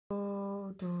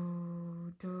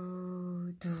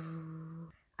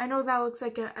I know that looks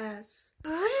like an S.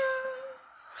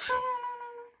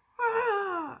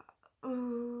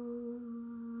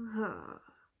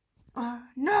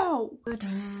 No!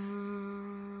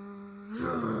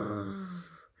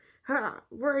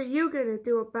 What are you gonna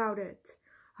do about it?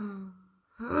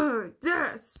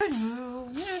 This!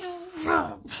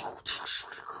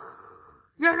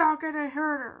 You're not gonna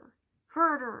hurt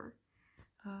her.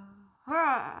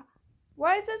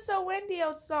 Why is it so windy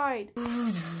outside?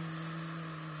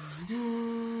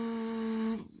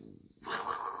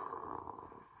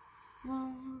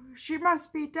 She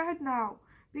must be dead now,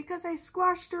 because I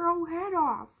squashed her whole head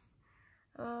off.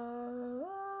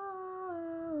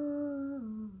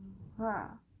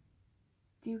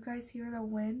 Do you guys hear the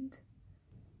wind?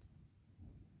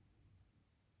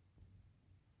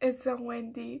 It's so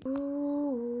windy.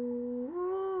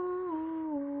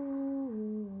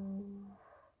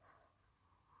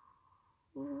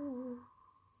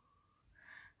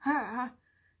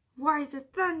 Why is it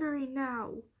thundering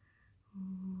now?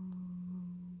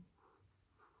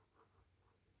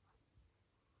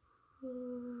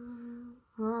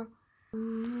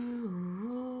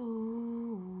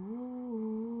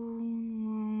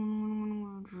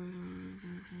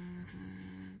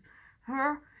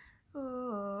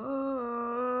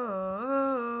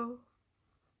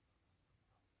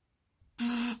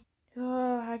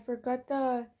 I forgot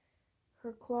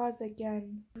her claws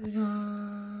again.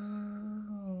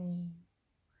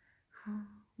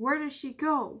 Where did she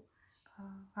go?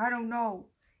 I don't know.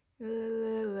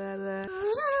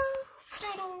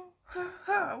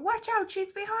 Watch out,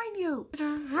 she's behind you.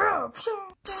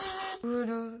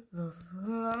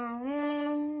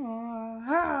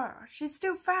 She's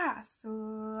too fast.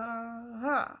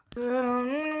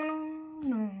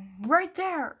 Right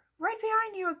there, right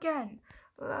behind you again.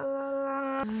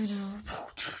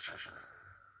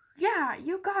 Yeah,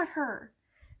 you got her.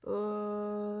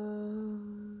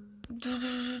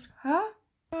 Huh?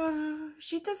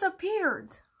 She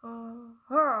disappeared.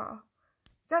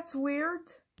 That's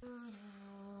weird.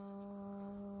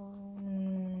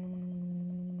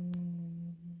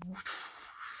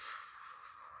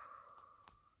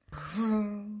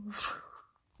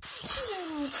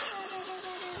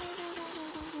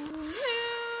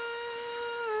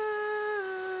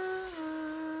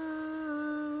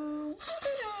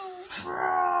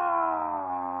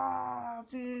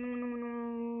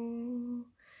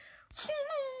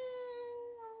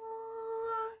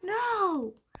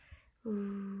 No.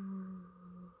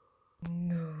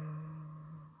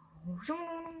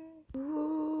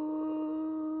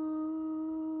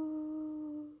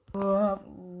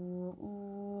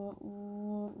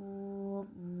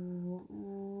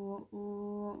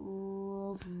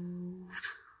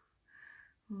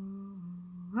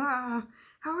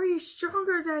 How are you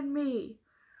stronger than me?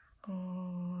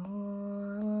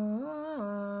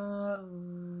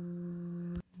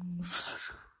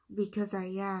 Because I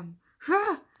am.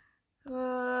 How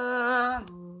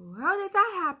did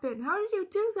that happen? How did you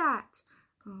do that?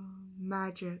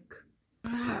 Magic.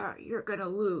 You're gonna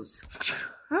lose.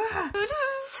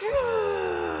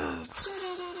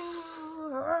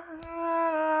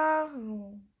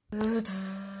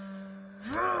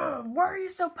 Why are you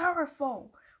so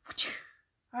powerful?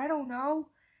 I don't know.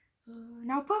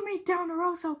 Now put me down or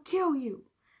else I'll kill you.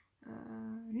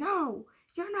 No,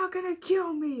 you're not gonna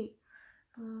kill me.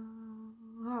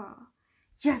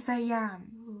 Yes, I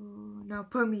am. Now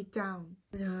put me down.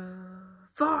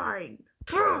 Fine.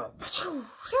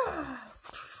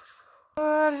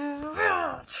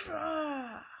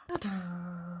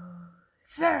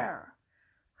 There.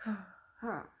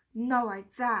 Not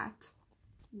like that.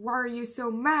 Why are you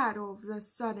so mad all of a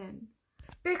sudden?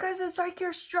 Because it's like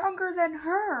you're stronger than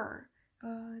her.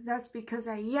 That's because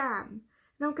I am.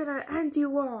 And I'm gonna end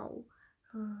you all.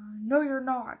 No, you're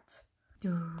not.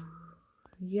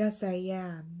 Yes, I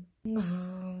am.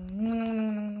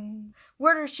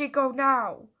 Where does she go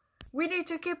now? We need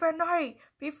to keep an eye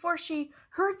before she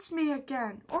hurts me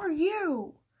again, or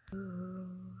you.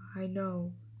 I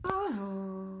know.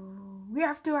 We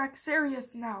have to act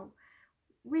serious now.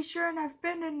 We shouldn't have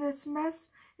been in this mess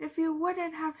if you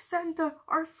wouldn't have sent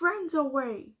our friends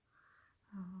away.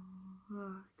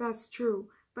 That's true,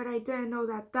 but I didn't know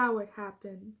that would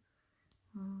happen.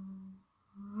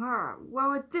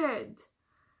 Well, it did.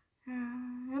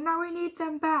 And now we need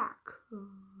them back.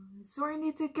 So I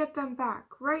need to get them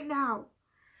back right now.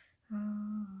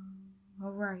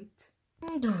 Alright.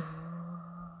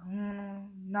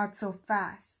 Not so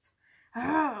fast.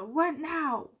 What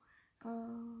now?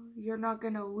 You're not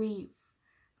gonna leave.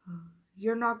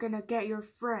 You're not gonna get your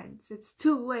friends. It's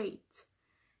too late.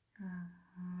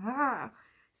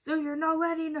 So you're not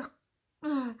letting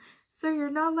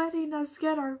us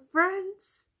get our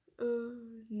friends?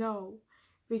 No,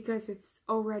 because it's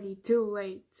already too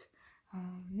late.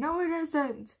 No, it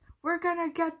isn't. We're gonna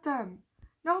get them,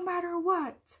 no matter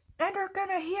what. And they're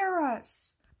gonna hear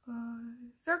us.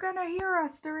 They're gonna hear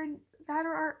us.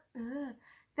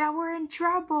 That we're in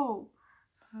trouble.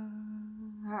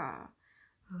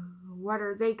 What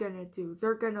are they gonna do?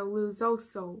 They're gonna lose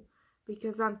also,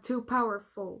 because I'm too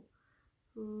powerful.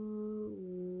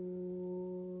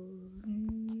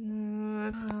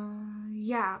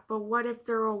 Yeah, but what if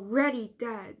they're already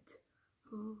dead?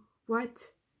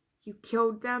 What? You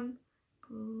killed them?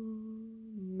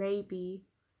 Maybe.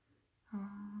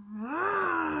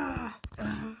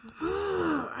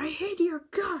 I hate your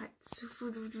guts.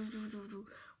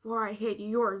 Well, I hate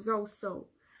yours also.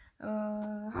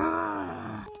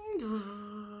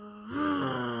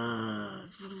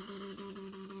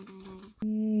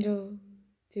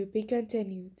 To be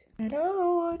continued. I don't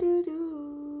know what to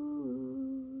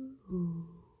do.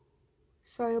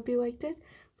 So I hope you liked it.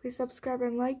 Please subscribe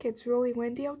and like. It's really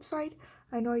windy outside.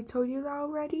 I know I told you that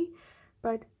already,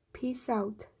 but peace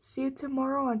out. See you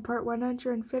tomorrow on part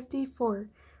 154.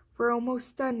 We're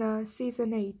almost done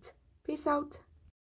season 8. Peace out.